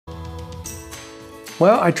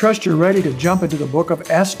Well, I trust you're ready to jump into the book of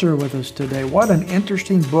Esther with us today. What an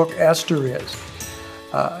interesting book Esther is.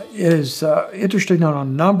 It is interesting on a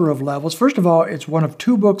number of levels. First of all, it's one of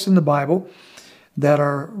two books in the Bible that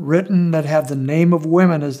are written that have the name of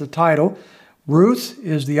women as the title. Ruth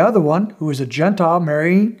is the other one, who is a Gentile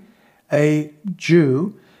marrying a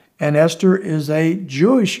Jew, and Esther is a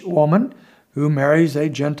Jewish woman who marries a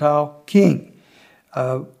Gentile king.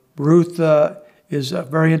 Ruth is a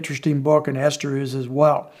very interesting book, and Esther is as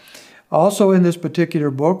well. Also in this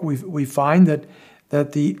particular book, we find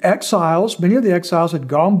that the exiles, many of the exiles had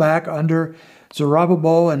gone back under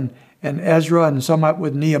Zerubbabel and Ezra, and some up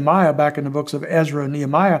with Nehemiah back in the books of Ezra and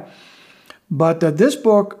Nehemiah. But this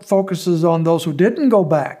book focuses on those who didn't go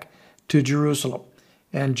back to Jerusalem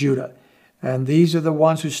and Judah. And these are the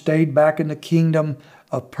ones who stayed back in the kingdom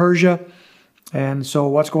of Persia. And so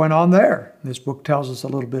what's going on there? This book tells us a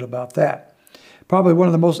little bit about that. Probably one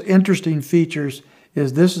of the most interesting features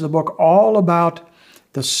is this is a book all about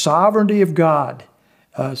the sovereignty of God,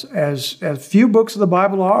 as few books of the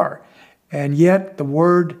Bible are. And yet the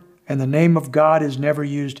word and the name of God is never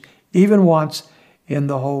used even once in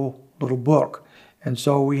the whole little book. And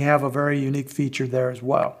so we have a very unique feature there as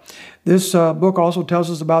well. This book also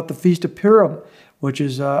tells us about the Feast of Purim, which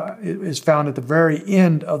is found at the very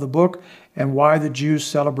end of the book, and why the Jews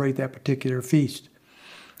celebrate that particular feast.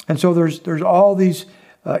 And so there's all these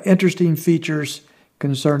interesting features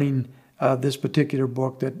concerning this particular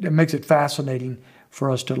book that makes it fascinating for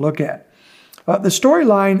us to look at. The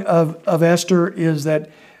storyline of Esther is that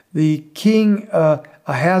the king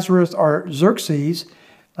Ahasuerus, or Xerxes,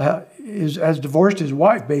 has divorced his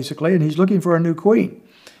wife, basically, and he's looking for a new queen.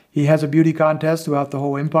 He has a beauty contest throughout the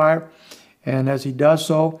whole empire, and as he does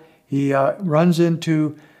so, he runs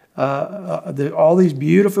into all these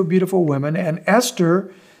beautiful, beautiful women, and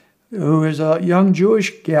Esther, who is a young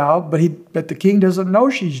Jewish gal, but the king doesn't know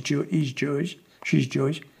she's Jewish. She's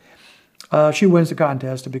Jewish. She wins the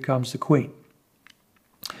contest and becomes the queen.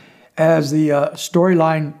 As the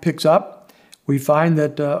storyline picks up, we find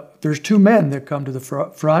that there's two men that come to the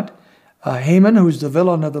front. Haman, who's the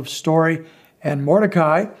villain of the story, and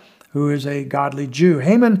Mordecai, who is a godly Jew.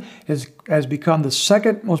 Haman has become the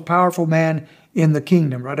second most powerful man in the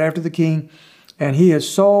kingdom, right after the king. And he is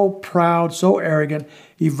so proud, so arrogant,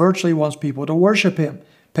 he virtually wants people to worship him,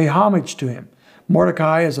 pay homage to him.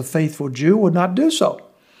 Mordecai, as a faithful Jew, would not do so.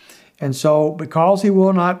 And so because he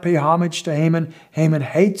will not pay homage to Haman, Haman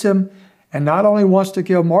hates him, and not only wants to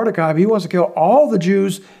kill Mordecai, but he wants to kill all the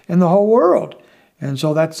Jews in the whole world. And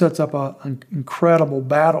so that sets up an incredible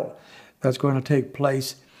battle that's going to take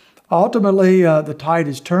place. Ultimately, the tide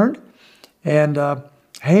is turned, and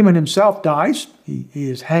Haman himself dies. He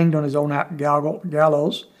is hanged on his own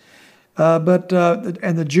gallows. And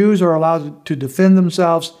the Jews are allowed to defend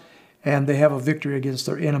themselves, and they have a victory against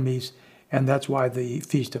their enemies. And that's why the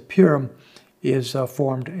Feast of Purim is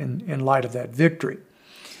formed in light of that victory.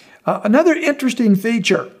 Another interesting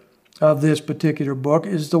feature of this particular book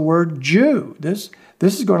is the word Jew. This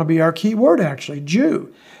is going to be our key word, actually,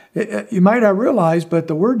 Jew. You might not realize, but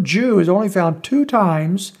the word Jew is only found 2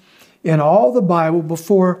 times in all the Bible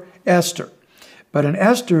before Esther. But in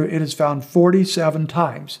Esther, it is found 47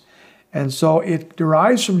 times. And so it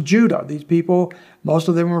derives from Judah. These people, most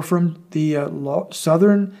of them were from the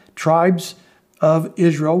southern tribes of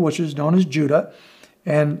Israel, which is known as Judah.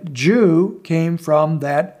 And Jew came from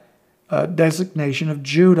that designation of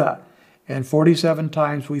Judah. And 47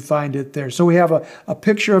 times we find it there. So we have a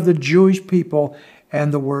picture of the Jewish people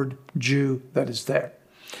and the word Jew that is there.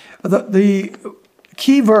 The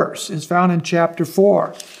key verse is found in chapter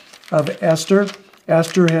 4 of Esther.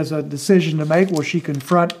 Esther has a decision to make. Will she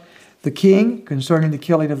confront the king concerning the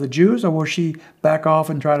killing of the Jews, or will she back off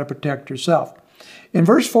and try to protect herself? In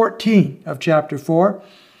verse 14 of chapter 4,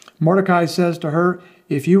 Mordecai says to her,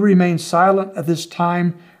 "If you remain silent at this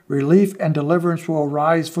time, relief and deliverance will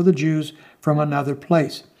arise for the Jews from another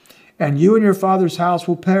place, and you and your father's house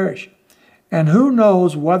will perish. And who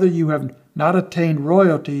knows whether you have not attained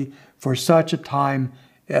royalty for such a time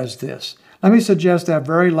as this?" Let me suggest that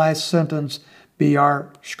very last sentence be our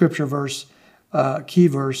scripture verse, key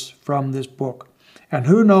verse from this book. And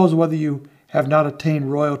who knows whether you have not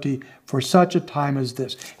attained royalty for such a time as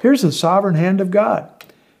this? Here's the sovereign hand of God.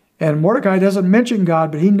 And Mordecai doesn't mention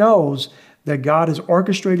God, but he knows that God is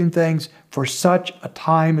orchestrating things for such a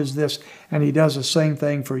time as this. And he does the same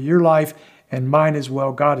thing for your life and mine as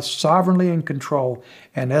well. God is sovereignly in control,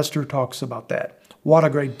 and Esther talks about that. What a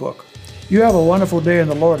great book. You have a wonderful day in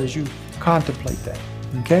the Lord as you contemplate that.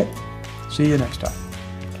 Okay? See you next time.